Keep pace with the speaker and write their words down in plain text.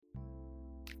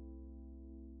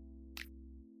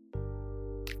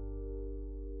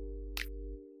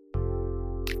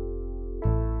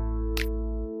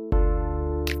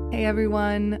Hey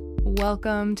everyone,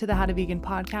 welcome to the How to Vegan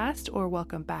podcast, or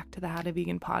welcome back to the How to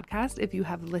Vegan podcast. If you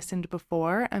have listened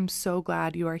before, I'm so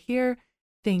glad you are here.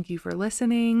 Thank you for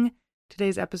listening.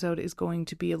 Today's episode is going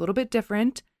to be a little bit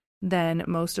different than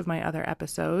most of my other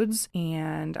episodes,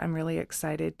 and I'm really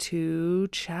excited to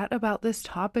chat about this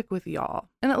topic with y'all.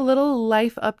 And a little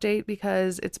life update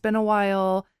because it's been a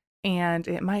while and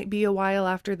it might be a while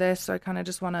after this, so I kind of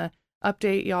just want to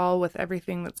update y'all with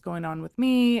everything that's going on with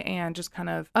me and just kind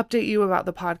of update you about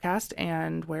the podcast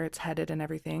and where it's headed and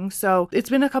everything. So it's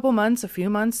been a few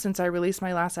months since I released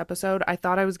my last episode. I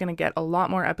thought I was going to get a lot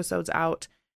more episodes out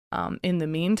in the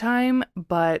meantime,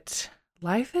 but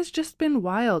life has just been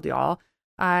wild, y'all.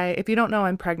 If you don't know,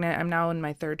 I'm pregnant. I'm now in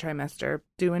my third trimester,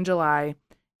 due in July.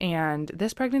 And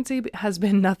this pregnancy has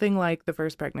been nothing like the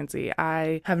first pregnancy.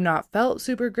 I have not felt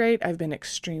super great. I've been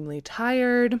extremely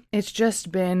tired. It's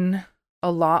just been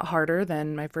a lot harder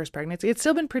than my first pregnancy. It's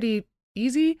still been pretty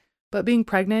easy, but being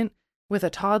pregnant with a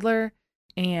toddler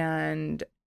and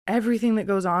everything that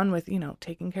goes on with,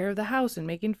 taking care of the house and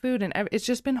making food, and it's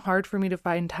just been hard for me to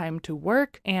find time to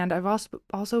work. And I've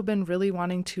also been really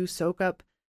wanting to soak up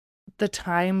the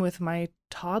time with my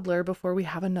toddler before we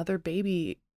have another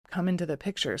baby come into the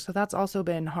picture. So that's also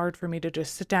been hard for me to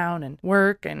just sit down and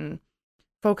work and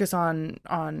focus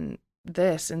on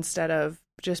this instead of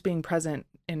just being present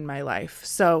in my life.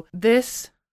 So this,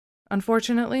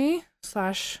 unfortunately, /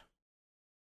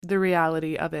 the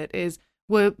reality of it is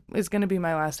what is going to be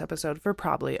my last episode for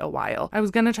probably a while. I was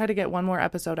going to try to get one more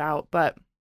episode out, but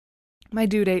my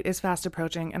due date is fast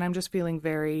approaching and I'm just feeling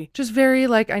very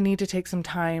like I need to take some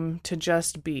time to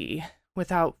just be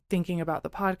without thinking about the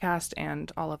podcast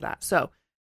and all of that. So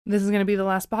this is going to be the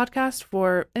last podcast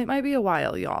for, it might be a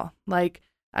while, y'all. Like,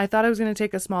 I thought I was going to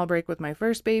take a small break with my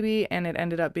first baby and it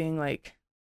ended up being like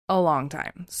a long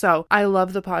time. So I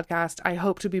love the podcast. I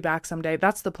hope to be back someday.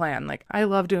 That's the plan. Like, I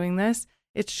love doing this.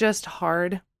 It's just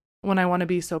hard when I want to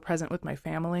be so present with my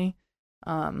family,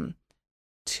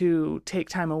 to take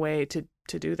time away to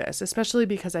do this, especially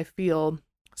because I feel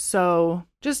so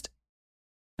just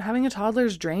having a toddler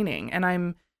is draining, and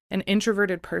I'm an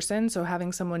introverted person. So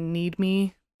having someone need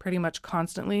me pretty much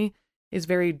constantly is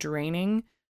very draining,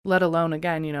 let alone,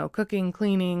 again, cooking,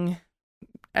 cleaning,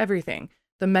 everything.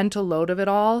 The mental load of it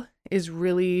all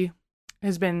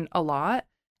has been a lot.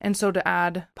 And so to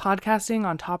add podcasting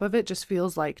on top of it just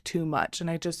feels like too much. And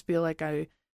I just feel like I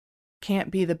can't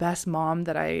be the best mom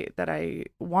that I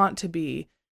want to be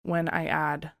when I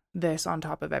add this on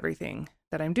top of everything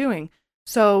that I'm doing.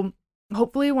 So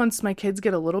hopefully once my kids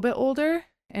get a little bit older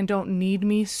and don't need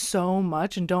me so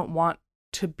much and don't want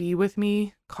to be with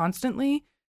me constantly,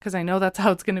 because I know that's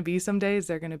how it's going to be some days.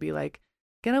 They're going to be like,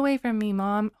 get away from me,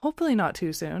 mom. Hopefully not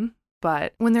too soon.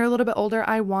 But when they're a little bit older,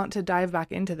 I want to dive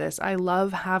back into this. I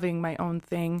love having my own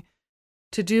thing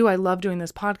to do. I love doing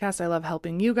this podcast. I love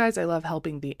helping you guys. I love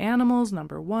helping the animals,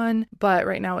 number one. But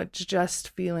right now it's just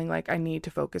feeling like I need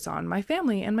to focus on my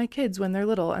family and my kids when they're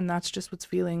little. And that's just what's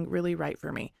feeling really right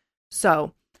for me.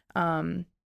 So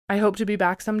I hope to be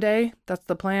back someday. That's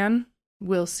the plan.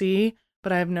 We'll see.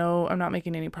 But I'm not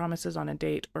making any promises on a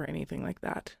date or anything like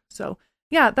that. So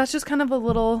yeah, that's just kind of a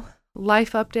little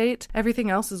life update. Everything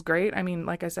else is great. I mean,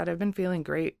 like I said, I've been feeling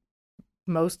great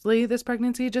mostly this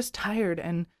pregnancy, just tired,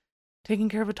 and taking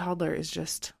care of a toddler is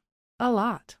just a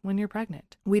lot when you're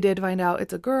pregnant. We did find out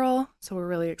it's a girl, so we're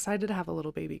really excited to have a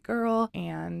little baby girl,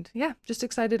 and yeah, just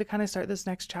excited to kind of start this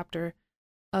next chapter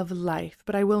of life.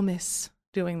 But I will miss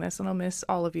doing this, and I'll miss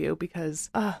all of you because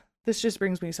this just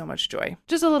brings me so much joy.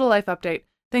 Just a little life update.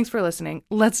 Thanks for listening.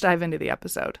 Let's dive into the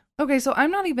episode. Okay, so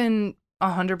I'm not even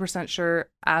 100% sure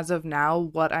as of now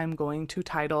what I'm going to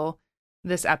title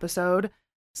this episode.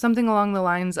 Something along the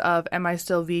lines of, am I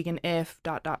still vegan if ...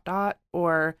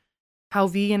 or how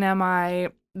vegan am I?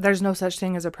 There's no such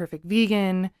thing as a perfect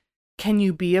vegan. Can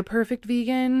you be a perfect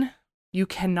vegan? You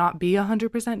cannot be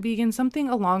 100% vegan. Something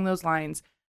along those lines,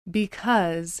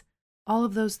 because all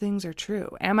of those things are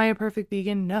true. Am I a perfect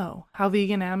vegan? No. How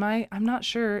vegan am I? I'm not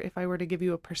sure if I were to give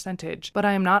you a percentage, but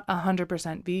I am not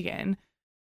 100% vegan.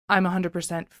 I'm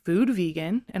 100% food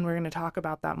vegan, and we're going to talk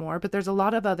about that more, but there's a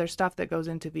lot of other stuff that goes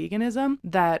into veganism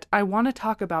that I want to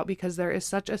talk about because there is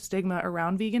such a stigma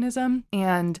around veganism,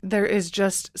 and there is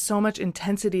just so much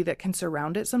intensity that can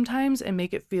surround it sometimes and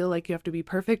make it feel like you have to be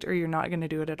perfect or you're not going to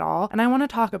do it at all. And I want to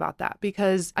talk about that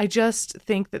because I just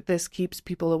think that this keeps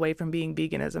people away from being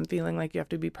veganism, feeling like you have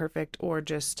to be perfect or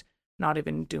just not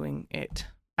even doing it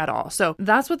at all. So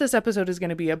that's what this episode is going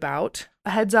to be about.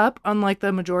 A heads up, unlike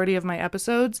the majority of my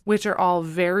episodes, which are all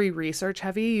very research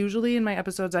heavy, usually in my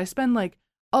episodes I spend like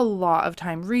a lot of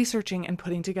time researching and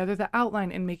putting together the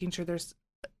outline and making sure there's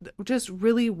just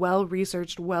really well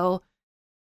researched, well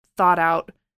thought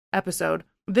out episode.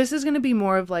 This is going to be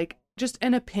more of like just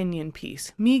an opinion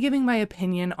piece, me giving my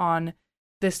opinion on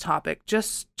this topic,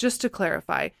 just to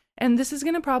clarify. And this is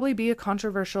going to probably be a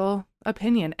controversial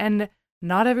opinion, and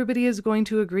not everybody is going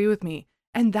to agree with me,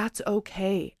 and that's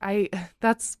okay.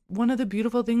 That's one of the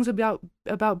beautiful things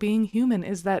about being human,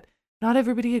 is that not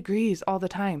everybody agrees all the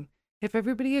time. If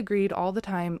everybody agreed all the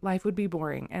time, life would be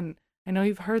boring. And I know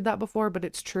you've heard that before, but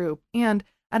it's true. And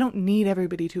I don't need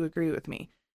everybody to agree with me.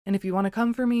 And if you want to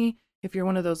come for me, if you're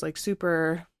one of those like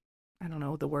super, I don't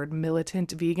know the word,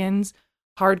 militant vegans,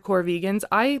 hardcore vegans,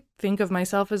 I think of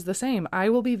myself as the same. I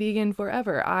will be vegan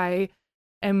forever. I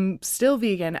am still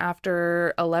vegan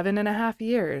after 11 and a half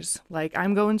years. Like,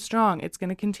 I'm going strong. It's going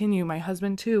to continue. My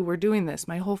husband too. We're doing this,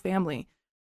 my whole family.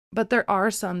 But there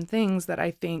are some things that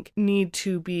I think need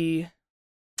to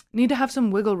have some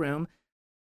wiggle room,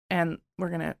 and we're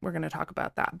gonna talk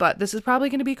about that. But this is probably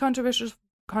going to be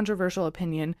controversial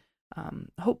opinion.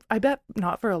 I bet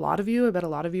not for a lot of you. I bet a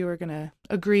lot of you are going to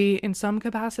agree in some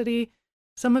capacity.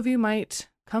 Some of you might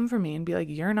come for me and be like,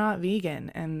 "You're not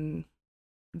vegan," and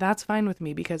that's fine with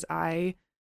me because I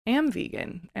am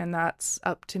vegan, and that's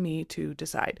up to me to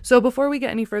decide. So before we get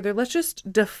any further, let's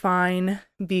just define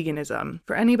veganism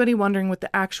for anybody wondering what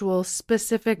the actual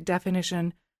specific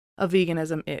definition of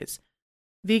veganism is.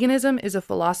 Veganism is a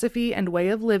philosophy and way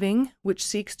of living which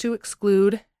seeks to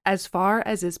exclude, as far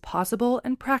as is possible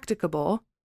and practicable,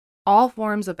 all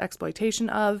forms of exploitation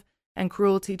of and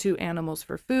cruelty to animals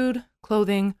for food,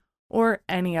 clothing, or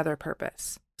any other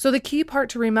purpose. So the key part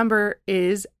to remember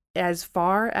is as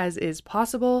far as is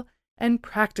possible and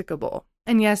practicable.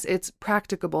 And yes, it's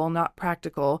practicable, not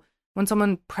practical. When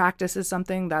someone practices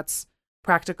something, that's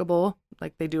practicable,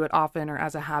 like they do it often or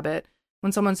as a habit.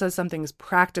 When someone says something's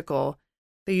practical,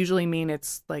 they usually mean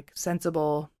it's like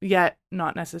sensible, yet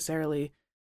not necessarily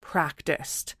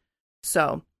practiced.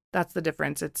 So that's the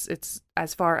difference. It's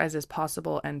as far as is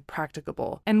possible and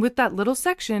practicable. And with that little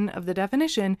section of the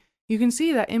definition, you can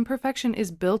see that imperfection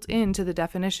is built into the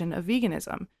definition of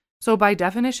veganism. So by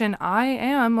definition, I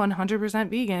am 100%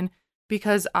 vegan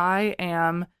because I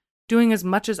am doing as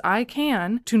much as I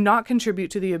can to not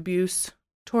contribute to the abuse,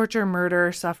 torture,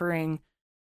 murder, suffering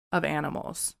of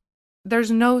animals. There's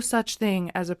no such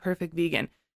thing as a perfect vegan.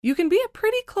 You can be a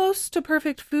pretty close to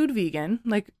perfect food vegan,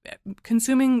 like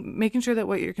making sure that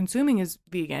what you're consuming is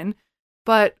vegan.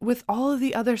 But with all of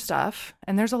the other stuff,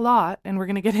 and there's a lot, and we're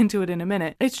going to get into it in a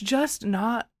minute, it's just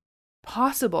not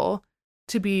possible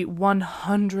to be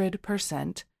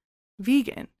 100%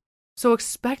 vegan. So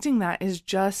expecting that is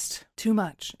just too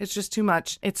much. It's just too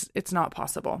much. It's not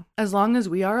possible. As long as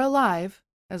we are alive,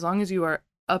 as long as you are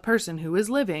a person who is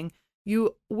living,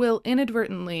 you will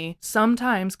inadvertently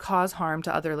sometimes cause harm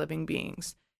to other living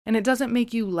beings. And it doesn't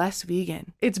make you less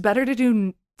vegan. It's better to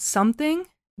do something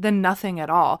than nothing at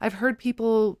all. I've heard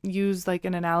people use like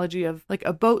an analogy of like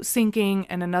a boat sinking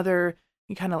and another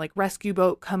kind of like rescue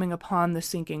boat coming upon the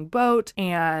sinking boat,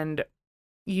 and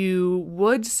you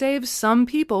would save some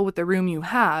people with the room you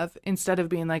have instead of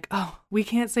being like, oh, we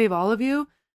can't save all of you,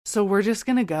 so we're just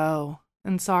gonna go.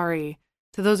 And sorry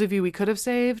to those of you we could have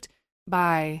saved,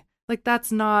 bye. Like that's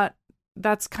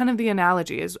kind of the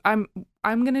analogy is I'm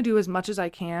gonna do as much as I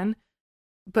can,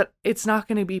 but it's not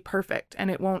going to be perfect and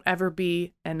it won't ever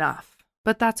be enough.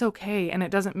 But that's okay, and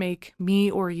it doesn't make me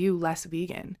or you less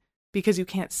vegan because you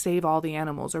can't save all the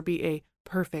animals or be a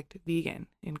perfect vegan,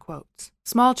 in quotes.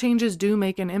 Small changes do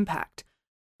make an impact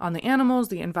on the animals,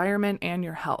 the environment, and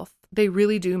your health. They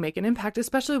really do make an impact,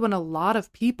 especially when a lot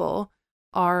of people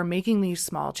are making these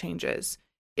small changes.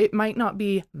 It might not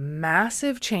be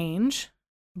massive change,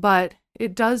 but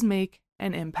it does make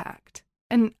an impact.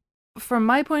 And from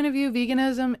my point of view,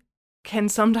 veganism can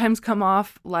sometimes come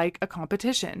off like a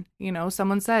competition. You know,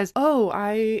 someone says, oh,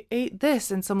 I ate this.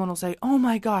 And someone will say, oh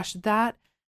my gosh, that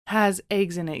has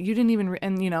eggs in it. You didn't even,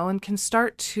 and can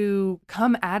start to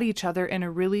come at each other in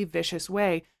a really vicious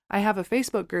way. I have a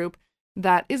Facebook group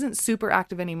that isn't super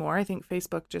active anymore. I think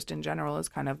Facebook just in general has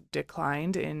kind of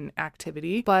declined in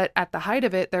activity. But at the height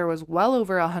of it, there was well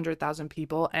over 100,000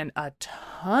 people and a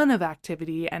ton of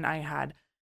activity. And I had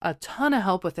a ton of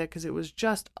help with it because it was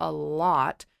just a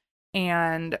lot.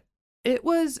 And it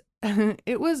was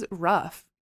rough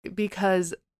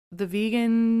because the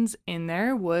vegans in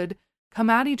there would come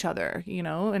at each other,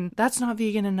 and that's not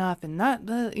vegan enough, and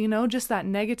just that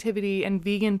negativity and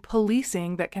vegan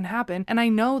policing that can happen. And I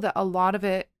know that a lot of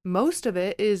it, most of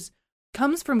it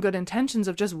comes from good intentions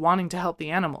of just wanting to help the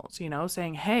animals,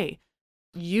 saying, hey,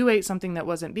 you ate something that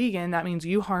wasn't vegan, that means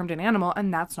you harmed an animal,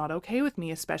 and that's not okay with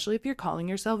me, especially if you're calling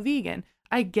yourself vegan.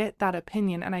 I get that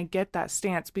opinion and I get that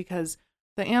stance because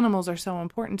the animals are so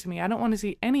important to me. I don't want to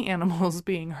see any animals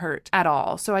being hurt at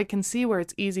all. So I can see where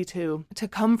it's easy to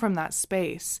come from that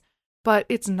space, but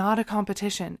it's not a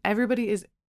competition. Everybody is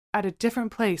at a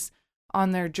different place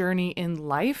on their journey in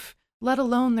life, let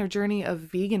alone their journey of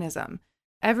veganism.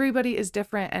 Everybody is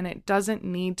different, and it doesn't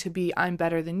need to be I'm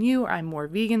better than you, or I'm more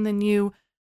vegan than you.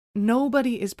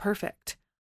 Nobody is perfect.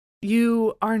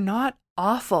 You are not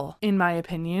awful, in my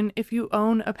opinion, if you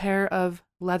own a pair of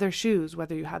leather shoes,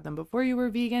 whether you had them before you were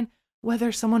vegan,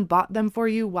 whether someone bought them for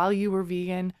you while you were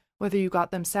vegan, whether you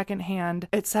got them secondhand,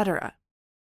 etc.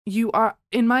 You are,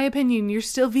 in my opinion, you're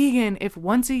still vegan if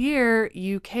once a year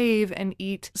you cave and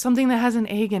eat something that has an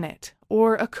egg in it,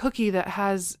 or a cookie that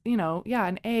has,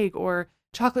 an egg, or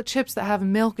chocolate chips that have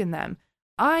milk in them.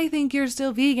 I think you're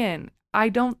still vegan. I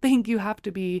don't think you have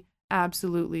to be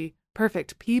absolutely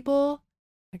perfect. People,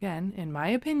 again, in my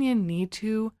opinion, need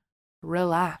to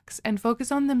relax and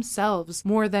focus on themselves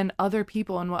more than other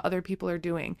people and what other people are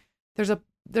doing. There's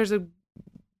a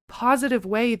positive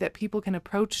way that people can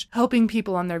approach helping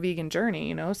people on their vegan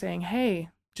journey, saying, hey,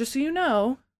 just so you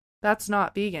know, that's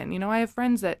not vegan. I have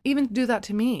friends that even do that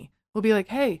to me. Will be like,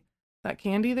 hey, that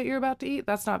candy that you're about to eat,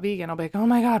 that's not vegan. I'll be like, oh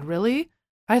my God, really?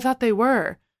 I thought they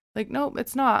were. Like, nope,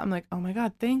 it's not. I'm like, oh my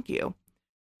God, thank you.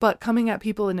 But coming at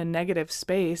people in a negative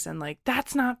space and like,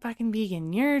 that's not fucking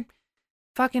vegan. You're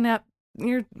fucking up.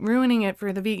 You're ruining it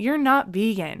for the vegan. You're not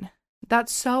vegan.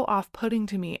 That's so off-putting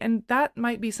to me. And that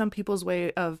might be some people's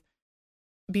way of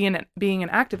being an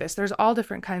activist. There's all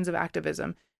different kinds of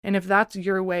activism. And if that's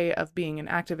your way of being an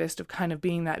activist, of kind of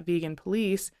being that vegan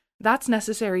police, that's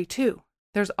necessary too.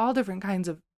 There's all different kinds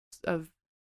of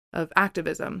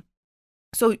activism.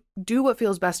 So do what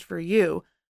feels best for you.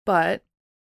 But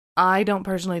I don't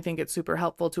personally think it's super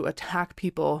helpful to attack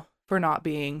people for not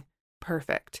being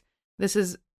perfect. This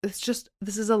is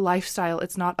a lifestyle.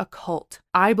 It's not a cult.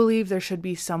 I believe there should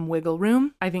be some wiggle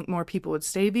room. I think more people would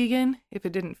stay vegan if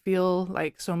it didn't feel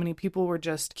like so many people were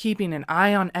just keeping an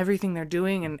eye on everything they're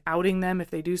doing and outing them if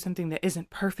they do something that isn't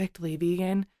perfectly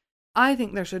vegan. I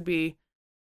think there should be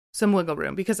some wiggle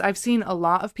room because I've seen a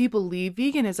lot of people leave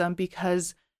veganism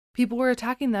because people were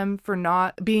attacking them for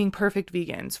not being perfect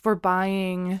vegans, for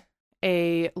buying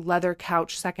a leather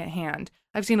couch secondhand.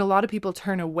 I've seen a lot of people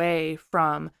turn away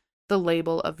from the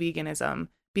label of veganism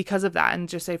because of that and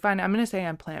just say, fine, I'm going to say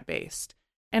I'm plant-based.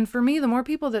 And for me, the more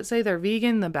people that say they're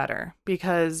vegan, the better,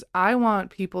 because I want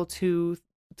people to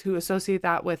associate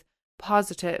that with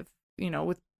positive,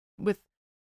 with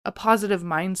a positive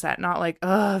mindset, not like,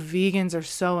 vegans are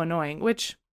so annoying,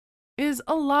 which is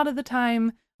a lot of the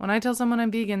time when I tell someone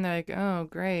I'm vegan, they're like, oh,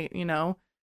 great,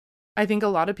 I think a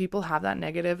lot of people have that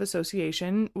negative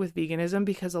association with veganism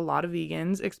because a lot of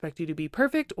vegans expect you to be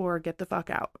perfect or get the fuck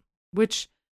out, which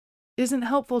isn't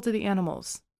helpful to the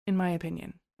animals, in my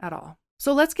opinion, at all.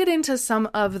 So let's get into some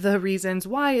of the reasons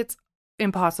why it's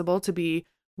impossible to be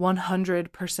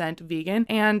 100% vegan.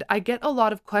 And I get a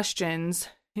lot of questions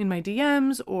in my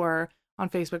DMs or on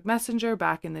Facebook Messenger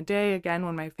back in the day, again,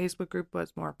 when my Facebook group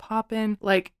was more poppin',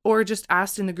 or just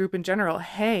asked in the group in general,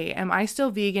 hey, am I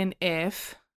still vegan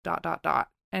if ...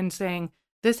 and saying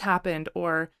this happened,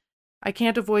 or I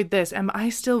can't avoid this. Am I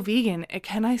still vegan?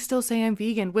 Can I still say I'm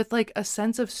vegan? With a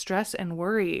sense of stress and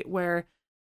worry where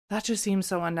that just seems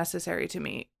so unnecessary to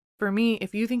me. For me,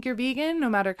 if you think you're vegan, no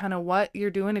matter kind of what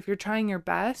you're doing, if you're trying your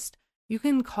best, you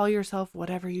can call yourself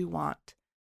whatever you want.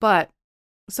 But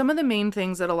some of the main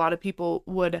things that a lot of people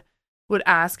would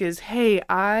ask is, hey,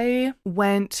 I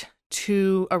went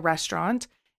to a restaurant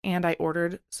and I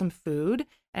ordered some food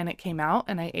and it came out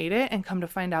and I ate it, and come to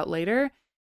find out later,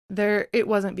 it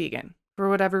wasn't vegan for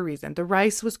whatever reason. The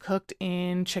rice was cooked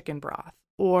in chicken broth,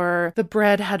 or the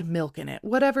bread had milk in it.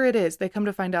 Whatever it is, they come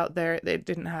to find out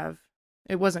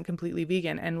it wasn't completely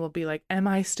vegan, and will be like, am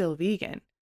I still vegan?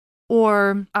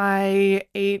 Or I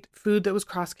ate food that was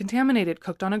cross-contaminated,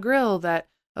 cooked on a grill that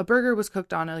a burger was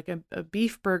cooked on, like a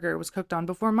beef burger was cooked on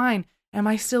before mine. Am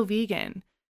I still vegan?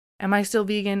 Am I still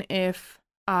vegan if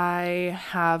I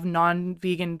have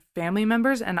non-vegan family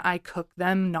members and I cook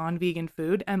them non-vegan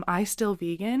food? Am I still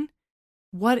vegan?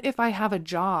 What if I have a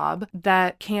job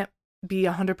that can't be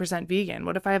 100% vegan?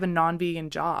 What if I have a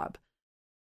non-vegan job?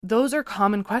 Those are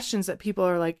common questions that people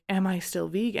are like, am I still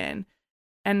vegan?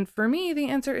 And for me, the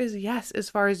answer is yes, as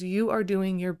far as you are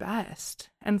doing your best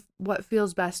and what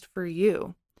feels best for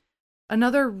you.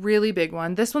 Another really big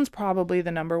one, this one's probably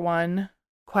the number one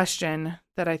question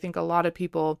that I think a lot of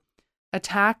people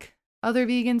attack other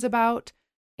vegans about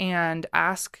and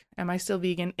ask, am I still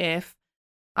vegan if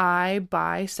I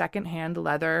buy secondhand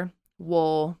leather,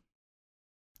 wool,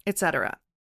 etc.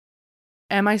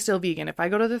 Am I still vegan? If I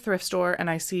go to the thrift store and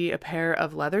I see a pair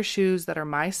of leather shoes that are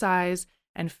my size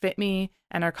and fit me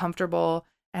and are comfortable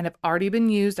and have already been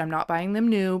used, I'm not buying them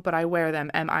new, but I wear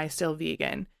them, am I still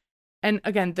vegan? And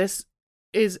again, this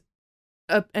is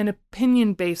an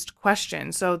opinion-based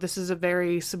question. So this is a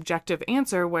very subjective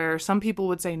answer where some people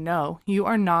would say, no, you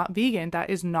are not vegan. That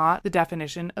is not the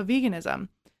definition of veganism.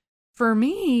 For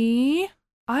me,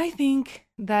 I think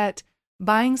that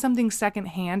buying something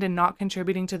secondhand and not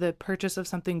contributing to the purchase of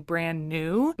something brand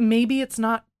new, maybe it's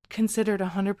not considered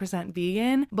 100%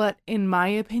 vegan, but in my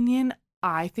opinion,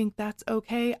 I think that's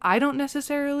okay. I don't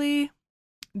necessarily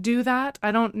do that.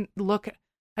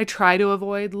 I try to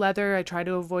avoid leather, I try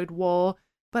to avoid wool,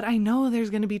 but I know there's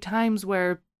going to be times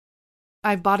where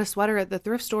I've bought a sweater at the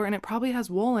thrift store and it probably has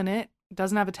wool in it,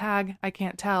 doesn't have a tag, I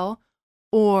can't tell,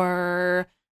 or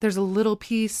there's a little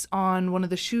piece on one of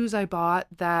the shoes I bought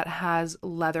that has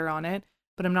leather on it,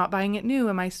 but I'm not buying it new.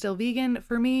 Am I still vegan?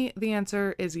 For me, the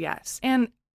answer is yes. And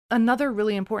another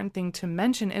really important thing to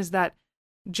mention is that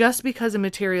just because a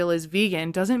material is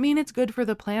vegan doesn't mean it's good for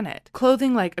the planet.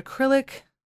 Clothing like acrylic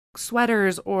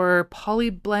sweaters or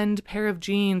polyblend pair of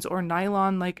jeans or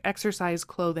nylon like exercise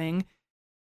clothing,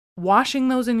 washing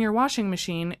those in your washing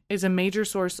machine is a major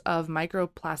source of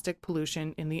microplastic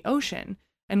pollution in the ocean.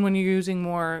 And when you're using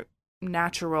more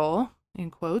natural,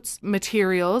 in quotes,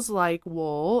 materials like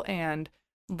wool and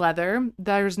leather,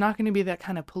 there's not going to be that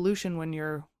kind of pollution when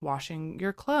you're washing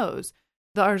your clothes.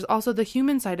 There's also the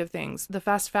human side of things. The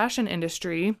fast fashion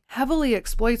industry heavily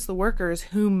exploits the workers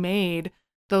who made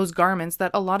those garments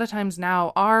that a lot of times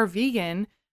now are vegan,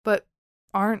 but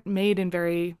aren't made in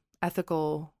very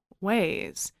ethical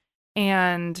ways.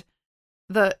 And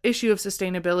the issue of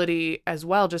sustainability as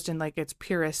well, just in like its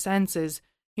purest sense, is,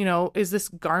 is this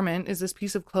garment, is this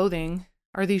piece of clothing,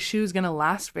 are these shoes going to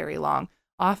last very long?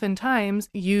 Oftentimes,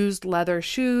 used leather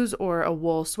shoes or a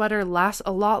wool sweater lasts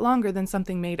a lot longer than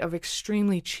something made of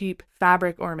extremely cheap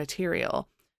fabric or material.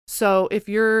 So if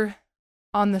you're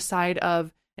on the side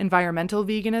of environmental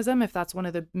veganism, if that's one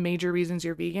of the major reasons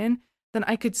you're vegan, then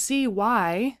I could see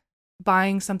why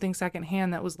buying something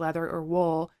secondhand that was leather or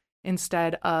wool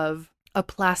instead of a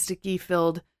plasticky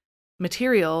filled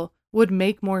material would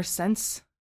make more sense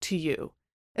to you,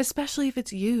 especially if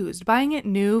it's used. Buying it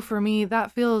new, for me,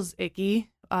 that feels icky.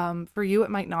 For you, it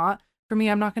might not. For me,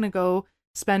 I'm not going to go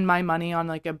spend my money on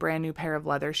like a brand new pair of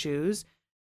leather shoes.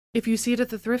 If you see it at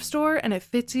the thrift store and it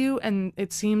fits you and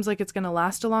it seems like it's going to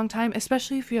last a long time,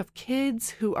 especially if you have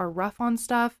kids who are rough on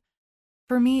stuff,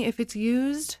 for me, if it's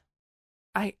used,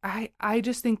 I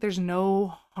just think there's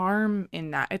no harm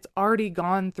in that. It's already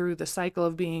gone through the cycle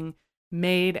of being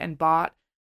made and bought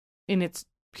in its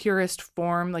purest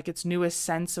form, like its newest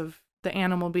sense of the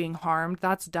animal being harmed.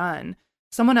 That's done.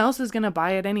 Someone else is going to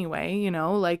buy it anyway,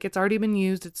 like it's already been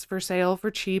used. It's for sale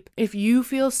for cheap. If you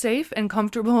feel safe and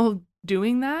comfortable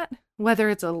doing that, whether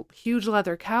it's a huge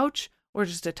leather couch or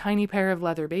just a tiny pair of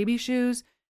leather baby shoes,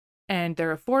 and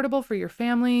they're affordable for your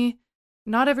family,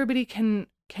 not everybody can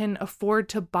afford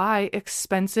to buy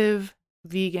expensive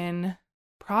vegan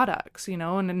products, and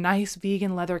a nice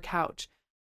vegan leather couch.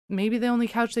 Maybe the only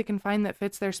couch they can find that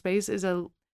fits their space is a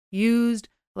used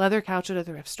leather couch at a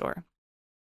thrift store.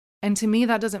 And to me,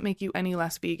 that doesn't make you any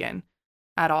less vegan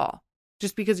at all,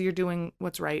 just because you're doing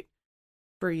what's right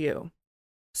for you.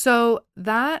 So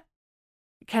that,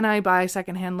 can I buy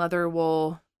secondhand leather,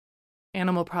 wool,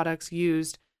 animal products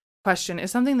used question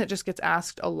is something that just gets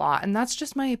asked a lot. And that's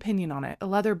just my opinion on it. A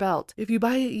leather belt, if you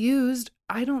buy it used,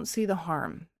 I don't see the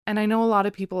harm. And I know a lot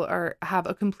of people have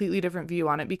a completely different view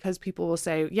on it, because people will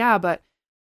say, yeah, but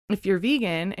if you're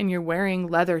vegan and you're wearing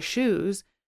leather shoes,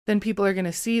 then people are going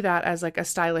to see that as like a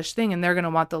stylish thing and they're going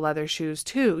to want the leather shoes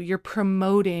too. You're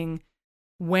promoting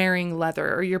wearing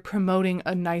leather, or you're promoting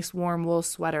a nice warm wool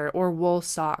sweater or wool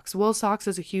socks. Wool socks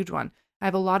is a huge one. I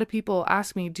have a lot of people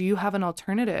ask me, do you have an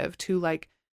alternative to like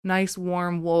nice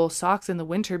warm wool socks in the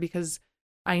winter, because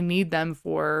I need them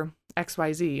for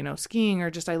XYZ, skiing, or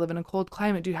just I live in a cold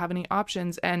climate. Do you have any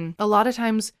options? And a lot of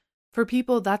times for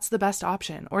people, that's the best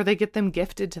option, or they get them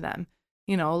gifted to them.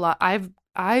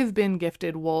 I've been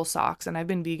gifted wool socks, and I've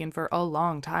been vegan for a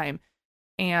long time.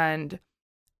 And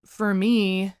for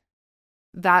me,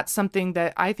 that's something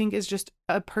that I think is just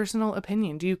a personal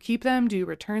opinion. Do you keep them? Do you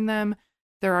return them?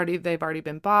 They've already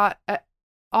been bought.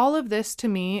 All of this to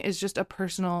me is just a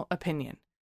personal opinion.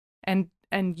 And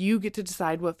you get to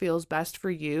decide what feels best for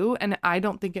you. And I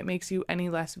don't think it makes you any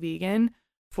less vegan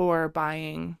for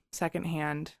buying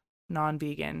secondhand,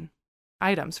 non-vegan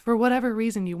items for whatever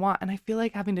reason you want. And I feel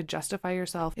like having to justify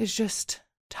yourself is just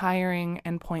tiring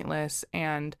and pointless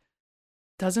and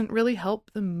doesn't really help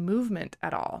the movement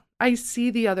at all. I see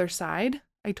the other side.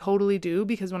 I totally do,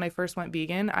 because when I first went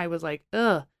vegan, I was like,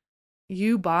 ugh,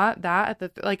 you bought that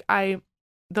at I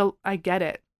get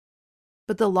it.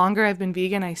 But the longer I've been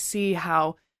vegan, I see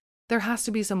how there has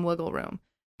to be some wiggle room,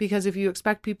 because if you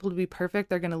expect people to be perfect,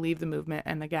 they're going to leave the movement.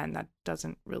 And again, that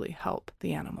doesn't really help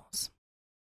the animals.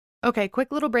 Okay,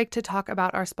 quick little break to talk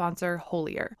about our sponsor,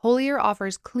 Holier. Holier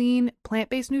offers clean,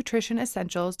 plant-based nutrition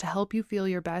essentials to help you feel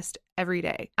your best every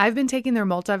day. I've been taking their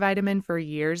multivitamin for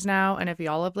years now, and if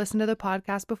y'all have listened to the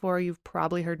podcast before, you've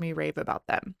probably heard me rave about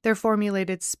them. They're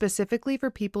formulated specifically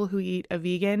for people who eat a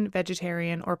vegan,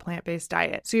 vegetarian, or plant-based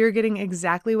diet. So you're getting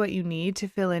exactly what you need to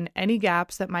fill in any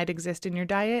gaps that might exist in your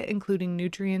diet, including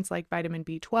nutrients like vitamin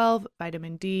B12,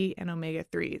 vitamin D, and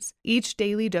omega-3s. Each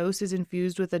daily dose is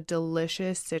infused with a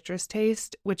delicious citrus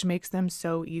taste, which makes them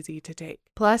so easy to take.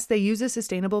 Plus, they use a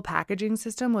sustainable packaging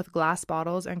system with glass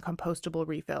bottles and compostable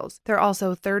refills. They're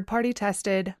also third-party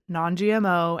tested,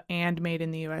 non-GMO, and made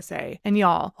in the USA. And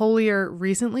y'all, Holier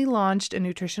recently launched a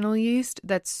nutritional yeast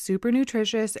that's super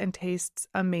nutritious and tastes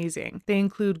amazing. They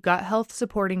include gut health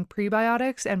supporting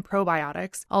prebiotics and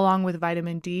probiotics, along with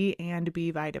vitamin D and B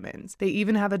vitamins. They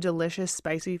even have a delicious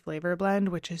spicy flavor blend,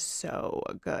 which is so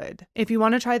good. If you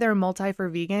want to try their multi for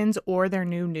vegans or their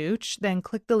new nooch, then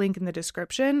click the link in the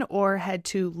description or head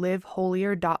to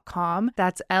liveholier.com.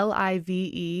 That's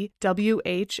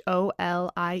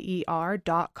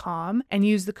liveholier.com and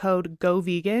use the code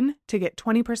GOVEGAN to get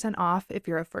 20% off if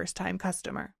you're a first-time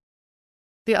customer.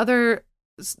 This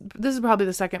is probably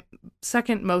the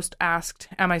second most asked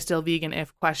 "Am I still vegan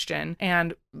if?" question,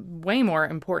 and way more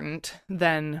important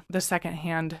than the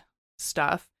secondhand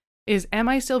stuff is, am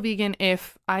I still vegan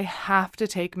if I have to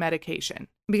take medication?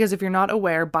 Because if you're not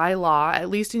aware, by law, at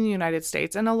least in the United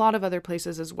States and a lot of other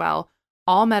places as well,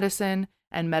 all medicine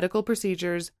and medical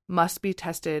procedures must be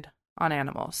tested on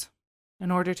animals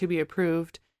in order to be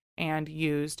approved and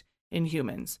used in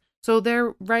humans. So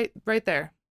they're right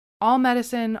there. All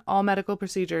medicine, all medical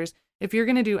procedures. If you're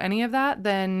going to do any of that,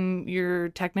 then you're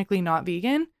technically not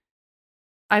vegan.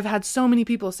 I've had so many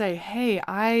people say, hey,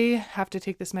 I have to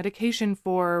take this medication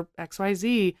for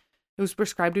XYZ. It was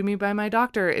prescribed to me by my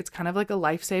doctor. It's kind of like a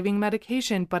life-saving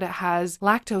medication, but it has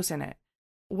lactose in it.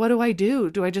 What do I do?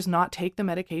 Do I just not take the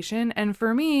medication? And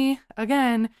for me,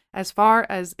 again, as far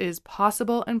as is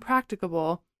possible and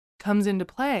practicable, comes into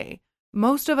play.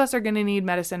 Most of us are going to need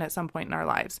medicine at some point in our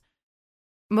lives.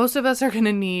 Most of us are going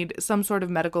to need some sort of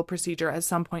medical procedure at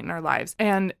some point in our lives.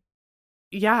 And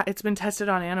yeah, it's been tested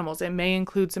on animals. It may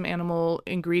include some animal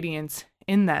ingredients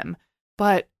in them,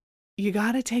 but you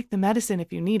got to take the medicine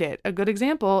if you need it. A good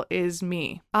example is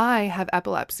me. I have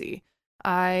epilepsy.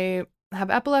 And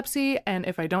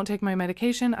if I don't take my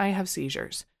medication, I have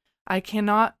seizures. I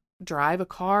cannot drive a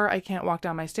car. I can't walk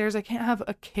down my stairs. I can't have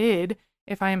a kid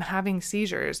if I am having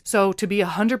seizures. So to be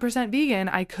 100% vegan,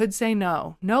 I could say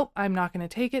no. Nope, I'm not going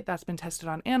to take it. That's been tested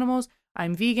on animals.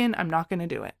 I'm vegan. I'm not going to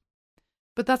do it.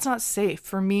 But that's not safe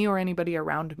for me or anybody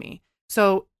around me.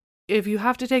 So if you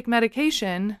have to take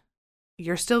medication,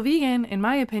 you're still vegan, in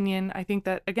my opinion. I think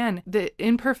that, again, the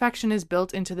imperfection is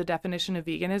built into the definition of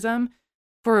veganism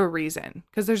for a reason,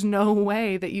 because there's no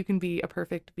way that you can be a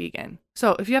perfect vegan.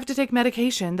 So if you have to take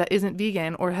medication that isn't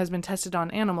vegan or has been tested on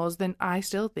animals, then I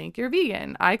still think you're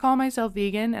vegan. I call myself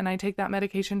vegan and I take that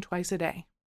medication twice a day.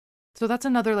 So that's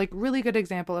another really good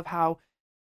example of how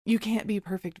you can't be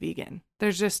perfect vegan.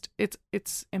 There's just,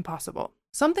 it's impossible.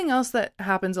 Something else that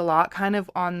happens a lot kind of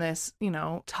on this,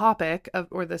 topic of,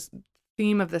 or this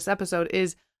theme of this episode,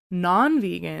 is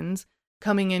non-vegans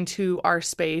coming into our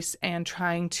space and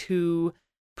trying to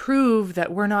prove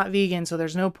that we're not vegan, so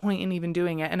there's no point in even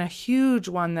doing it. And a huge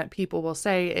one that people will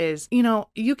say is,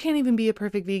 you can't even be a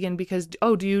perfect vegan because,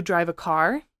 do you drive a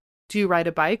car? Do you ride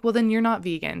a bike? Well, then you're not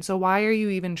vegan. So why are you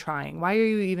even trying? Why are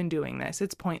you even doing this?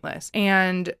 It's pointless.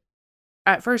 And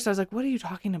at first I was like, what are you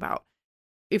talking about?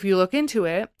 If you look into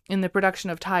it, in the production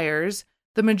of tires,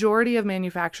 the majority of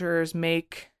manufacturers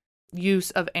make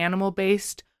use of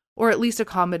animal-based, or at least a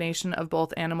combination of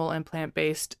both animal and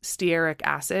plant-based stearic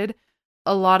acid.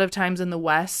 A lot of times in the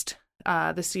West,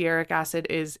 the stearic acid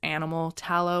is animal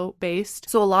tallow-based.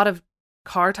 So a lot of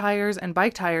car tires and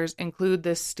bike tires include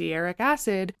this stearic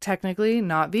acid, technically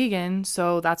not vegan.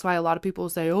 So that's why a lot of people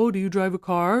say, do you drive a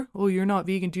car? Oh, you're not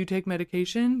vegan. Do you take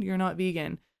medication? You're not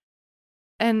vegan.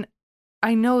 And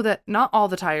I know that not all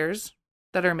the tires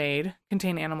that are made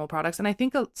contain animal products. And I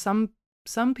think some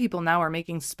people now are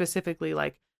making specifically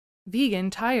vegan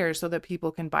tires so that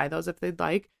people can buy those if they'd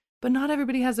like. But not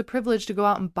everybody has the privilege to go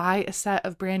out and buy a set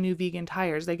of brand new vegan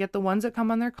tires. They get the ones that come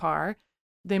on their car.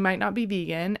 They might not be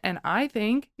vegan, and I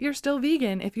think you're still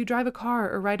vegan if you drive a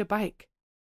car or ride a bike.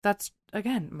 That's,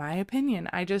 again, my opinion.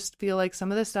 I just feel like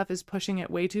some of this stuff is pushing it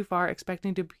way too far,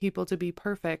 expecting people to be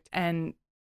perfect and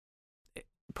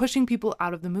pushing people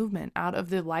out of the movement, out of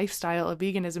the lifestyle of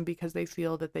veganism because they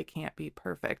feel that they can't be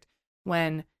perfect,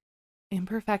 when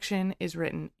imperfection is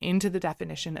written into the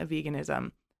definition of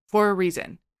veganism for a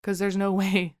reason, because there's no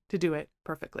way to do it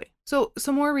perfectly. So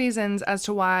some more reasons as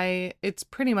to why it's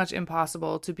pretty much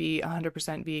impossible to be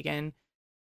 100% vegan.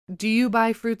 Do you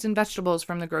buy fruits and vegetables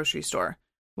from the grocery store?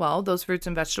 Well, those fruits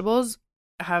and vegetables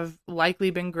have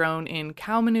likely been grown in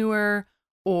cow manure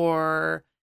or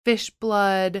fish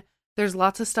blood. There's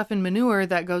lots of stuff in manure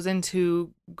that goes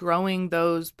into growing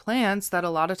those plants that a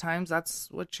lot of times that's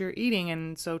what you're eating.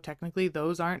 And so technically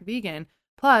those aren't vegan.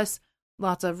 Plus,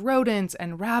 lots of rodents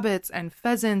and rabbits and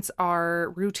pheasants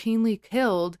are routinely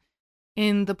killed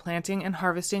in the planting and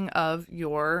harvesting of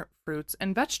your fruits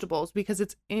and vegetables because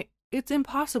it's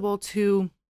impossible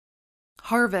to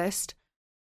harvest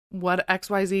what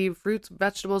XYZ fruits,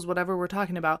 vegetables, whatever we're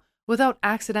talking about, without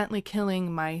accidentally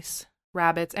killing mice,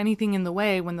 rabbits, anything in the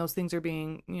way when those things are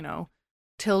being,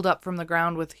 tilled up from the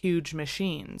ground with huge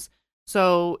machines.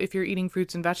 So if you're eating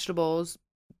fruits and vegetables,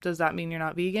 does that mean you're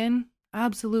not vegan?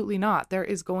 Absolutely not. There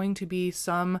is going to be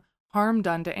some harm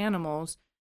done to animals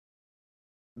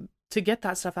to get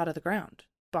that stuff out of the ground,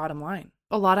 bottom line.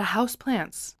 A lot of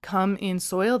houseplants come in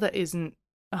soil that isn't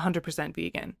 100%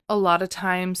 vegan. A lot of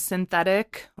times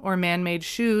synthetic or man-made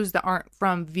shoes that aren't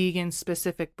from vegan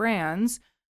specific brands,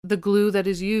 the glue that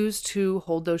is used to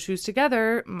hold those shoes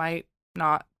together might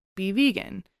not be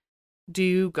vegan. Do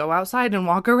you go outside and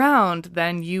walk around,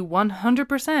 then you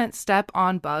 100% step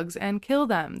on bugs and kill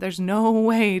them. There's no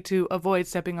way to avoid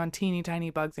stepping on teeny tiny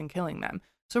bugs and killing them.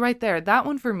 So right there, that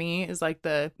one for me is like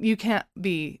you can't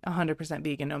be 100%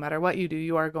 vegan no matter what you do.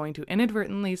 You are going to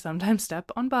inadvertently sometimes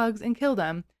step on bugs and kill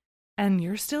them, and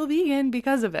you're still vegan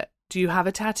because of it. Do you have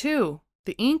a tattoo?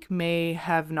 The ink may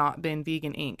have not been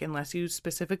vegan ink unless you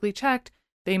specifically checked.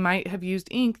 They might have used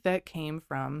ink that came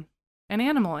from an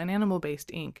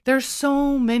animal-based ink. There's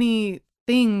so many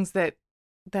things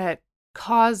that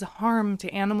cause harm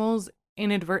to animals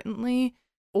inadvertently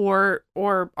or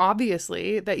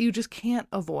obviously that you just can't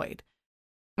avoid.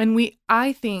 And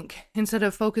I think instead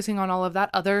of focusing on all of that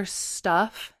other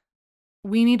stuff,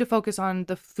 we need to focus on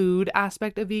the food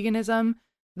aspect of veganism.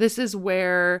 This is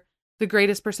where the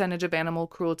greatest percentage of animal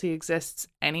cruelty exists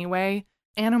anyway.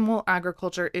 Animal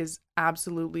agriculture is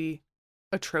absolutely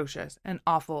atrocious and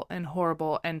awful and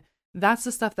horrible, and that's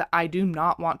the stuff that I do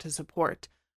not want to support.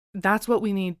 That's what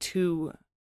we need to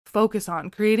focus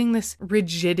on. Creating this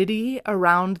rigidity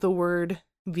around the word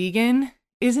vegan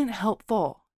isn't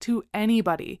helpful to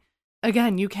anybody.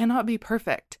 Again, you cannot be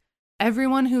perfect.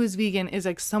 Everyone who is vegan is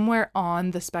like somewhere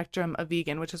on the spectrum of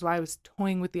vegan, which is why I was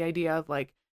toying with the idea of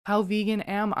like, how vegan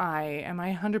am I? Am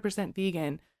I 100%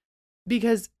 vegan?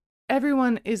 Because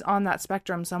everyone is on that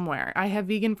spectrum somewhere. I have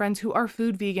vegan friends who are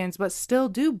food vegans, but still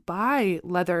do buy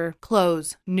leather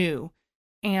clothes new.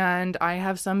 And I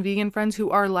have some vegan friends who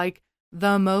are like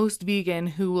the most vegan,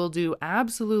 who will do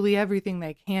absolutely everything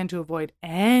they can to avoid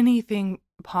anything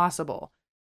possible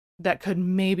that could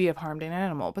maybe have harmed an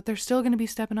animal. But they're still going to be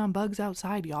stepping on bugs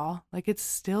outside, y'all. Like, it's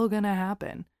still going to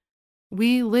happen.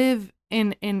 We live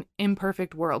in an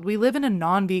imperfect world. We live in a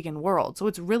non-vegan world. So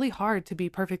it's really hard to be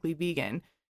perfectly vegan.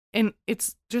 And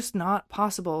it's just not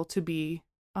possible to be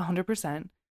 100%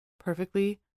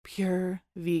 perfectly pure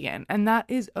vegan. And that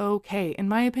is okay. In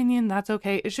my opinion, that's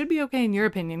okay. It should be okay in your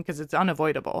opinion because it's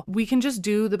unavoidable. We can just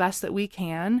do the best that we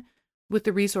can with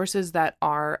the resources that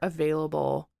are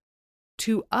available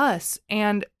to us.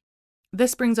 And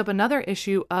this brings up another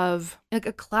issue of like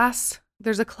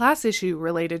there's a class issue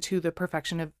related to the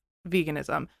perfection of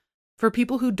veganism. For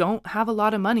people who don't have a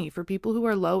lot of money, for people who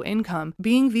are low income,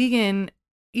 being vegan,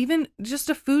 even just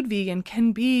a food vegan,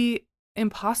 can be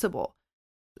impossible.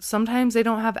 Sometimes they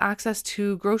don't have access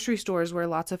to grocery stores where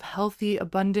lots of healthy,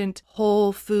 abundant,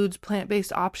 whole foods,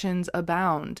 plant-based options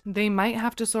abound. They might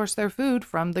have to source their food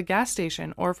from the gas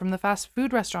station or from the fast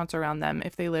food restaurants around them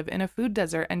if they live in a food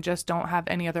desert and just don't have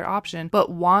any other option,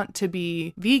 but want to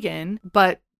be vegan,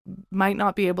 but might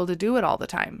not be able to do it all the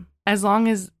time. As long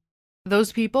as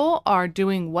those people are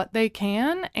doing what they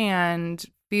can and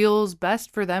feels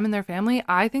best for them and their family,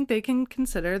 I think they can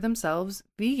consider themselves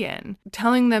vegan.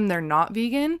 Telling them they're not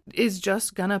vegan is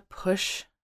just gonna push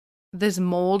this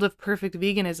mold of perfect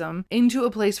veganism into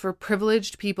a place for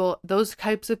privileged people. Those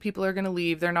types of people are gonna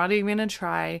leave. They're not even gonna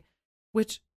try,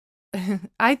 which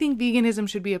I think veganism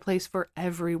should be a place for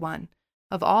everyone,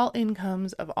 of all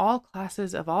incomes, of all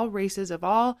classes, of all races, of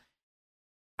all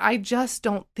I just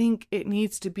don't think it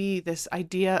needs to be this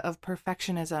idea of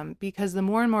perfectionism, because the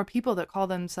more and more people that call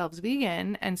themselves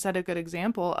vegan and set a good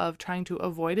example of trying to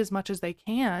avoid as much as they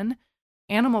can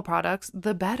animal products,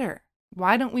 the better.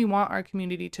 Why don't we want our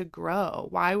community to grow?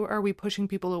 Why are we pushing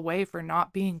people away for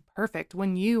not being perfect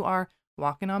when you are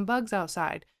walking on bugs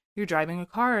outside? You're driving a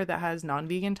car that has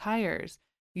non-vegan tires.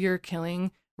 You're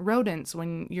killing rodents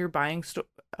when you're buying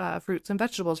fruits and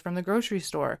vegetables from the grocery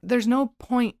store. There's no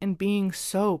point in being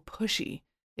so pushy.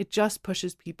 It just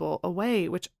pushes people away,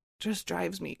 which just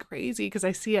drives me crazy because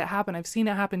I see it happen. I've seen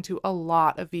it happen to a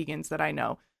lot of vegans that I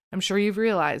know. I'm sure you've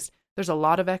realized there's a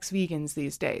lot of ex-vegans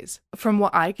these days. From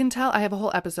what I can tell, I have a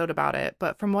whole episode about it,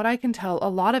 but from what I can tell, a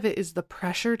lot of it is the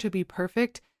pressure to be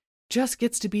perfect just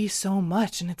gets to be so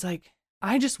much. And it's like,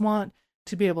 I just want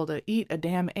to be able to eat a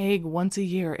damn egg once a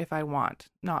year if I want.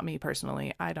 Not me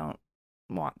personally. I don't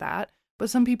want that, but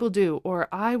some people do. Or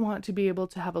I want to be able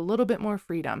to have a little bit more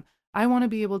freedom. I want to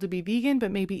be able to be vegan,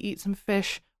 but maybe eat some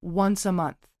fish once a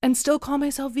month and still call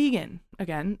myself vegan.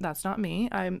 Again, that's not me.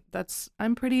 I'm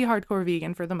pretty hardcore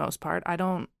vegan for the most part. I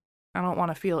don't want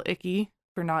to feel icky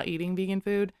for not eating vegan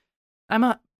food. I'm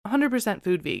 100%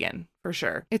 food vegan for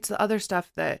sure. It's the other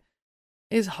stuff that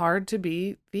is hard to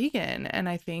be vegan. And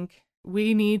I think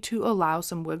we need to allow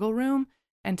some wiggle room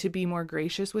and to be more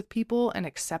gracious with people and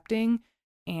accepting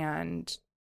and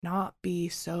not be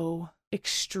so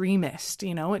extremist.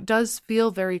 You know, it does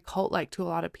feel very cult-like to a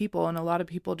lot of people, and a lot of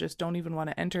people just don't even want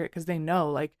to enter it because they know,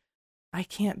 like, I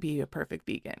can't be a perfect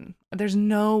vegan. There's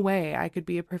no way I could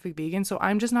be a perfect vegan, so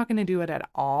I'm just not going to do it at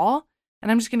all,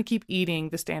 and I'm just going to keep eating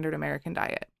the standard American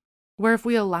diet. Where if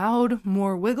we allowed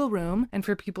more wiggle room and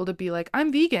for people to be like,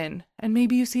 I'm vegan, and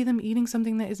maybe you see them eating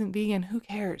something that isn't vegan, who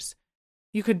cares?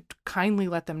 You could kindly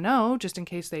let them know, just in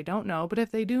case they don't know, but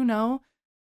if they do know,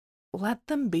 let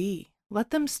them be.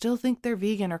 Let them still think they're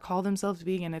vegan or call themselves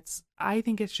vegan. I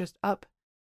think it's just up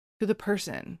to the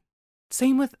person.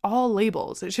 Same with all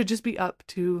labels. It should just be up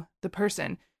to the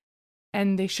person.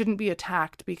 And they shouldn't be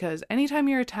attacked, because anytime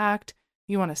you're attacked,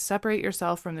 you want to separate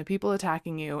yourself from the people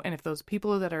attacking you. And if those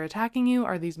people that are attacking you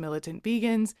are these militant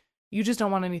vegans, you just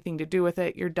don't want anything to do with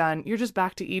it. You're done. You're just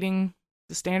back to eating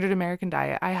the standard American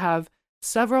diet. I have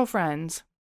several friends,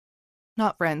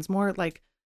 not friends, more like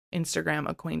Instagram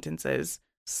acquaintances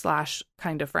 /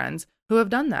 kind of friends who have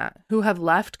done that, who have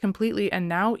left completely and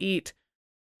now eat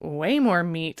way more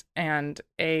meat and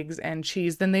eggs and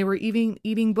cheese than they were even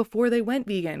eating before they went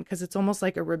vegan, because it's almost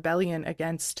like a rebellion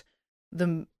against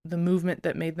the movement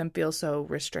that made them feel so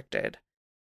restricted.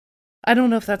 I don't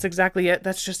know if that's exactly it.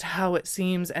 That's just how it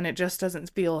seems, and it just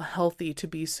doesn't feel healthy to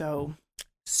be so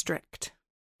strict.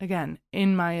 Again,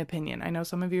 in my opinion, I know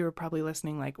some of you are probably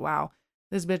listening like, wow,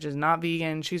 this bitch is not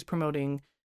vegan. She's promoting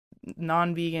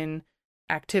non-vegan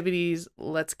activities.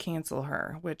 Let's cancel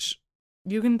her, which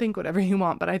you can think whatever you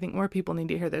want, but I think more people need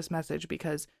to hear this message,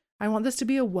 because I want this to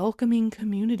be a welcoming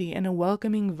community and a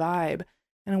welcoming vibe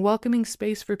and a welcoming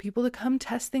space for people to come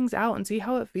test things out and see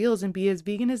how it feels and be as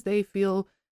vegan as they feel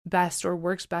best or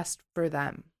works best for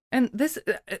them. And this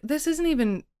isn't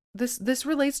even, this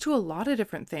relates to a lot of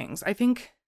different things. I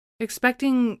think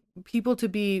expecting people to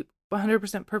be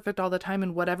 100% perfect all the time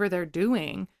in whatever they're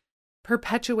doing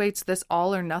perpetuates this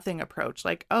all or nothing approach.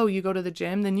 Like, oh, you go to the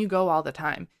gym, then you go all the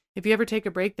time. If you ever take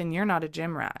a break, then you're not a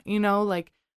gym rat. You know,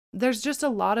 like, there's just a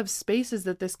lot of spaces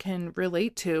that this can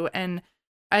relate to. And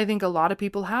I think a lot of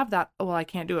people have that, well, I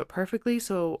can't do it perfectly,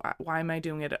 so why am I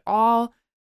doing it at all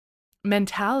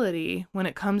mentality when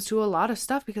it comes to a lot of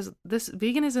stuff, because this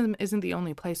veganism isn't the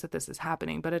only place that this is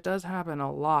happening, but it does happen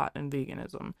a lot in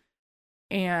veganism.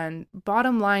 And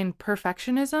bottom line,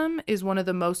 perfectionism is one of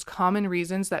the most common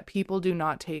reasons that people do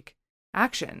not take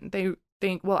action. They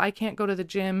think, well, I can't go to the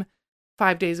gym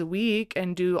 5 days a week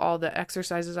and do all the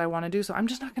exercises I want to do, so I'm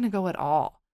just not going to go at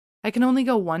all. I can only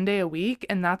go 1 day a week,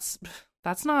 and that's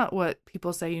not what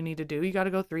people say you need to do. You got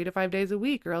to go 3 to 5 days a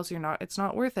week, or else it's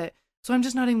not worth it. So I'm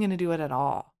just not even going to do it at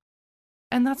all.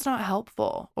 And that's not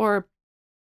helpful. Or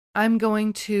I'm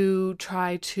going to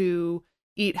try to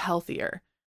eat healthier,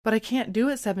 but I can't do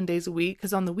it 7 days a week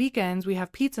because on the weekends we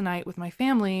have pizza night with my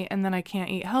family, and then I can't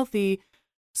eat healthy.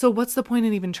 So what's the point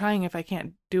in even trying if I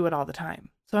can't do it all the time?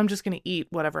 So I'm just going to eat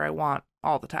whatever I want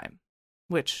all the time,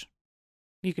 which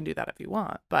you can do that if you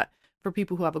want. But for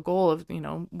people who have a goal of,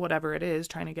 whatever it is,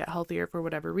 trying to get healthier for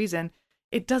whatever reason,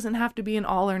 it doesn't have to be an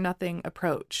all or nothing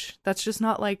approach. That's just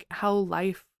not like how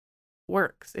life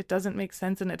works. It doesn't make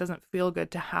sense, and it doesn't feel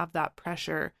good to have that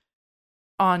pressure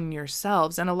on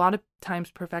yourselves. And a lot of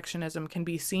times perfectionism can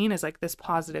be seen as like this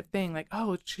positive thing, like,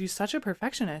 oh, she's such a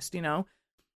perfectionist,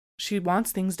 she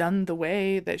wants things done the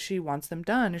way that she wants them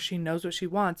done, or she knows what she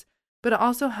wants. but it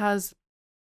also has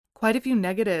quite a few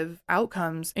negative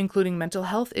outcomes, including mental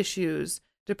health issues,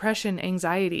 depression,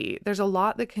 anxiety. There's a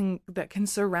lot that can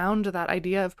surround that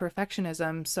idea of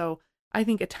perfectionism. So I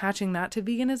think attaching that to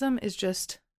veganism is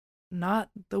just not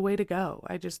the way to go.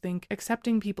 I just think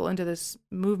accepting people into this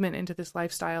movement, into this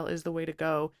lifestyle is the way to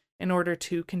go in order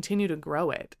to continue to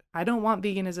grow it. I don't want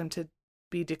veganism to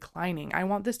be declining. I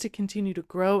want this to continue to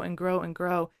grow and grow and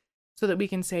grow so that we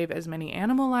can save as many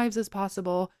animal lives as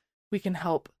possible. We can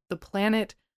help the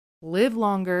planet live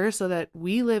longer so that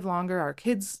we live longer. Our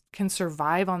kids can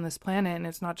survive on this planet and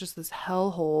it's not just this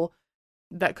hellhole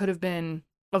that could have been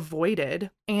avoided.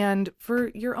 And for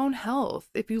your own health,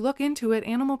 if you look into it,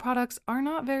 animal products are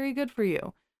not very good for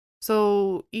you.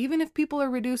 So even if people are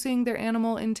reducing their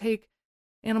animal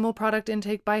product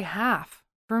intake by half,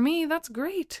 for me, that's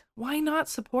great. Why not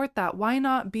support that? Why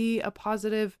not be a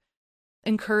positive,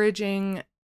 encouraging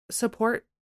support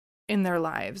in their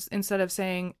lives instead of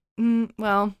saying,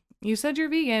 well, you said you're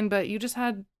vegan, but you just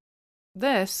had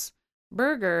this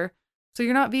burger, so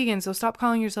you're not vegan, so stop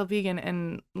calling yourself vegan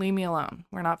and leave me alone.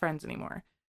 We're not friends anymore.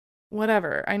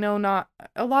 Whatever. I know not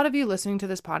a lot of you listening to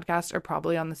this podcast are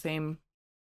probably on the same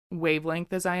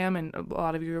wavelength as I am, and a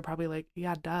lot of you are probably like,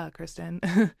 yeah, duh, Kristen.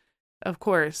 Of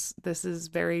course,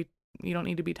 you don't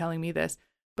need to be telling me this.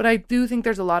 But I do think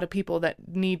there's a lot of people that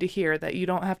need to hear that you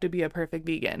don't have to be a perfect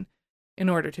vegan in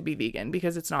order to be vegan,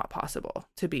 because it's not possible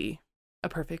to be a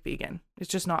perfect vegan.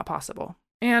 It's just not possible.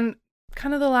 And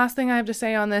kind of the last thing I have to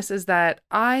say on this is that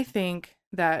I think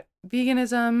that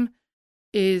veganism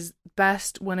is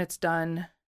best when it's done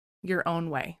your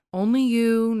own way. Only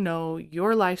you know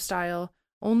your lifestyle.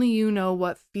 Only you know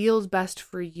what feels best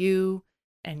for you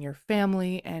and your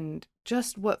family, and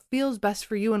just what feels best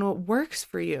for you and what works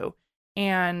for you.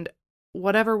 And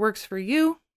whatever works for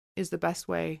you is the best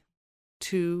way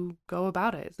to go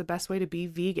about it. It's the best way to be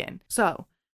vegan. So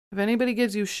if anybody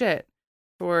gives you shit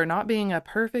for not being a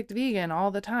perfect vegan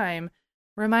all the time,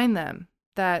 remind them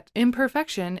that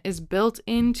imperfection is built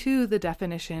into the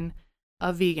definition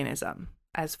of veganism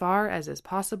as far as is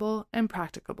possible and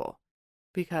practicable.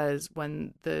 Because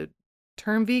when the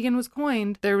term vegan was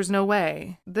coined, there was no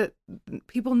way that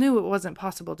people knew it wasn't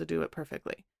possible to do it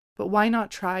perfectly. But why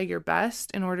not try your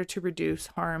best in order to reduce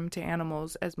harm to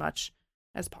animals as much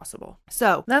as possible?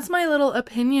 So that's my little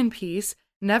opinion piece.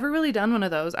 Never really done one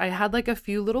of those. I had like a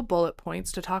few little bullet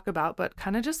points to talk about, but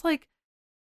kind of just like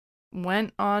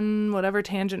went on whatever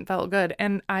tangent felt good.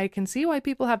 And I can see why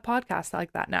people have podcasts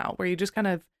like that now, where you just kind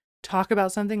of talk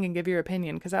about something and give your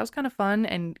opinion, because that was kind of fun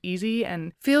and easy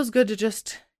and feels good to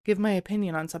just give my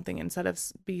opinion on something instead of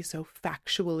be so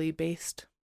factually based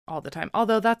all the time.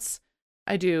 Although that's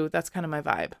kind of my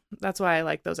vibe. That's why I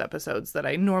like those episodes that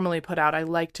I normally put out. I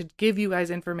like to give you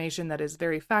guys information that is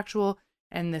very factual,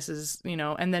 and this is,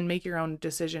 and then make your own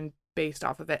decision based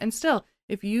off of it. And still,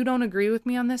 if you don't agree with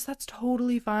me on this, that's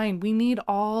totally fine. We need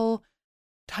all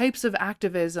types of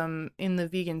activism in the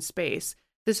vegan space.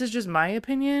 This is just my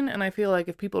opinion, and I feel like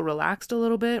if people relaxed a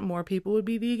little bit, more people would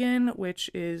be vegan, which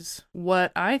is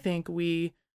what I think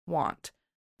we want.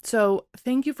 So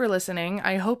thank you for listening.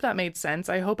 I hope that made sense.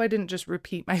 I hope I didn't just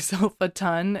repeat myself a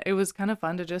ton. It was kind of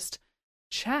fun to just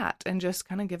chat and just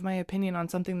kind of give my opinion on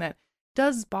something that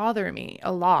does bother me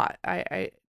a lot.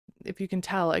 I if you can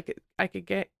tell, I could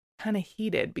get kind of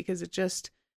heated because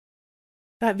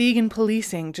that vegan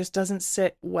policing just doesn't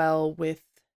sit well with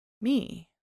me.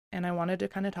 And I wanted to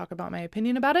kind of talk about my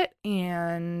opinion about it.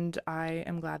 And I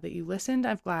am glad that you listened.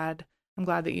 I'm glad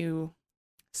that you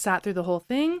sat through the whole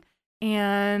thing.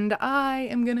 And I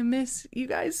am going to miss you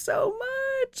guys so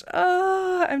much.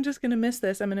 I'm just going to miss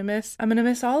this. I'm going to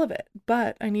miss all of it.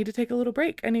 But I need to take a little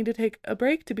break. I need to take a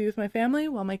break to be with my family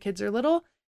while my kids are little.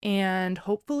 And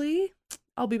hopefully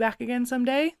I'll be back again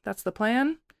someday. That's the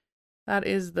plan. That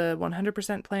is the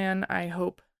 100% plan. I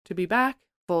hope to be back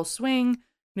full swing.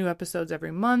 New episodes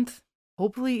every month,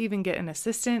 hopefully even get an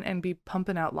assistant and be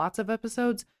pumping out lots of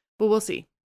episodes, but we'll see.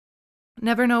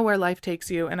 Never know where life takes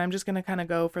you, and I'm just going to kind of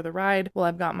go for the ride while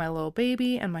I've got my little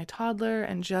baby and my toddler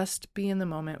and just be in the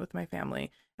moment with my family.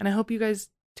 And I hope you guys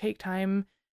take time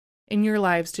in your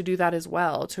lives to do that as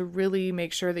well, to really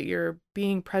make sure that you're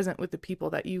being present with the people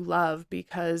that you love,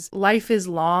 because life is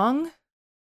long.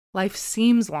 Life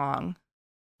seems long,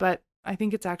 but I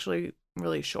think it's actually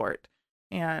really short.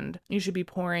 And you should be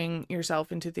pouring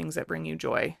yourself into things that bring you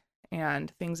joy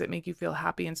and things that make you feel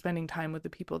happy, and spending time with the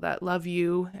people that love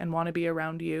you and want to be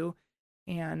around you,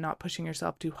 and not pushing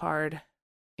yourself too hard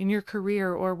in your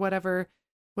career or whatever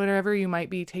you might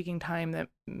be taking time that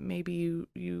maybe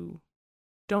you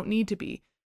don't need to be.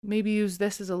 Maybe use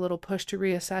this as a little push to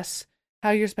reassess how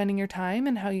you're spending your time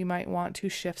and how you might want to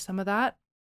shift some of that.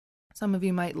 Some of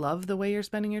you might love the way you're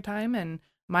spending your time and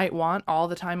might want all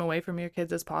the time away from your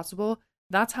kids as possible.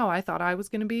 That's how I thought I was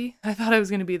going to be. I thought I was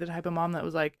going to be the type of mom that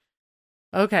was like,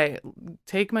 okay,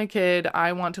 take my kid.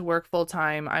 I want to work full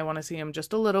time. I want to see him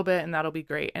just a little bit and that'll be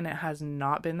great. And it has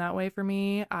not been that way for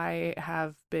me. I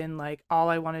have been like, all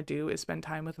I want to do is spend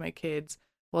time with my kids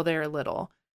while they're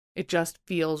little. It just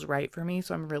feels right for me.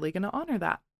 So I'm really going to honor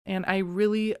that. And I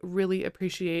really, really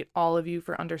appreciate all of you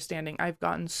for understanding. I've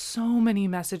gotten so many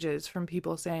messages from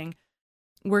people saying,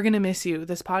 we're going to miss you.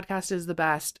 This podcast is the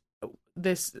best.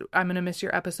 I'm going to miss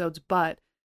your episodes, but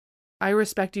I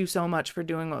respect you so much for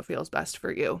doing what feels best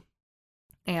for you.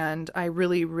 And I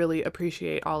really, really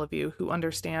appreciate all of you who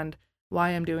understand why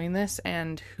I'm doing this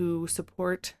and who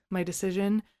support my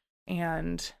decision.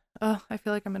 And I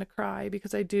feel like I'm going to cry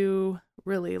because I do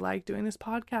really like doing this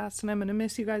podcast and I'm going to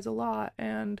miss you guys a lot.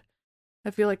 And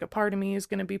I feel like a part of me is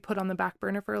going to be put on the back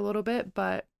burner for a little bit,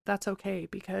 but that's okay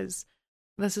because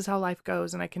this is how life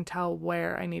goes and I can tell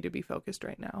where I need to be focused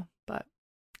right now. But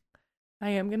I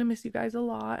am going to miss you guys a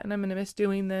lot and I'm going to miss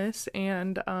doing this.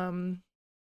 And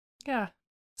yeah,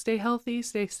 stay healthy,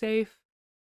 stay safe.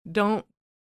 Don't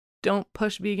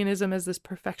push veganism as this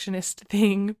perfectionist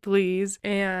thing, please.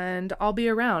 And I'll be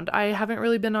around. I haven't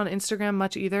really been on Instagram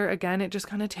much either. Again, it just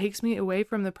kind of takes me away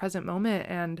from the present moment.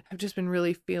 And I've just been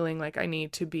really feeling like I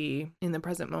need to be in the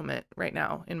present moment right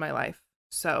now in my life.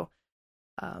 So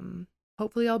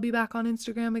hopefully I'll be back on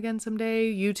Instagram again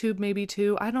someday. YouTube maybe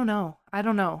too. I don't know.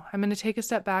 I'm going to take a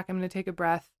step back. I'm going to take a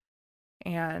breath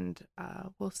and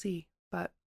we'll see.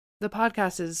 But the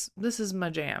podcast this is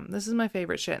my jam. This is my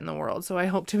favorite shit in the world. So I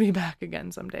hope to be back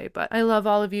again someday. But I love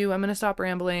all of you. I'm going to stop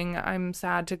rambling. I'm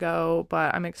sad to go,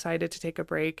 but I'm excited to take a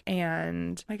break.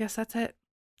 And I guess that's it.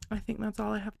 I think that's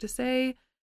all I have to say.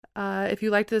 If you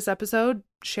liked this episode,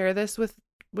 share this with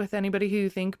anybody who you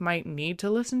think might need to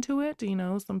listen to it. You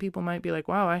know, some people might be like,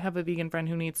 wow, I have a vegan friend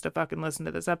who needs to fucking listen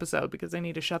to this episode because they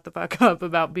need to shut the fuck up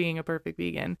about being a perfect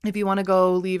vegan. If you want to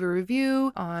go leave a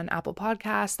review on Apple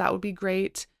Podcasts, that would be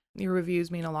great. Your reviews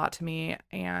mean a lot to me,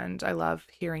 and I love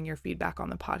hearing your feedback on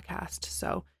the podcast.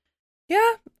 So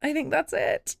yeah, I think that's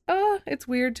it. It's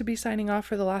weird to be signing off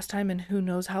for the last time in who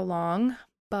knows how long,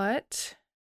 but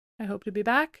I hope to be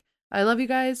back. I love you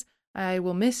guys. I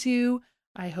will miss you.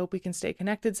 I hope we can stay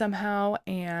connected somehow,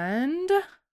 and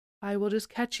I will just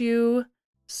catch you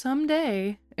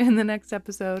someday in the next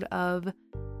episode of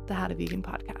the How to Vegan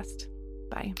podcast.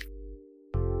 Bye.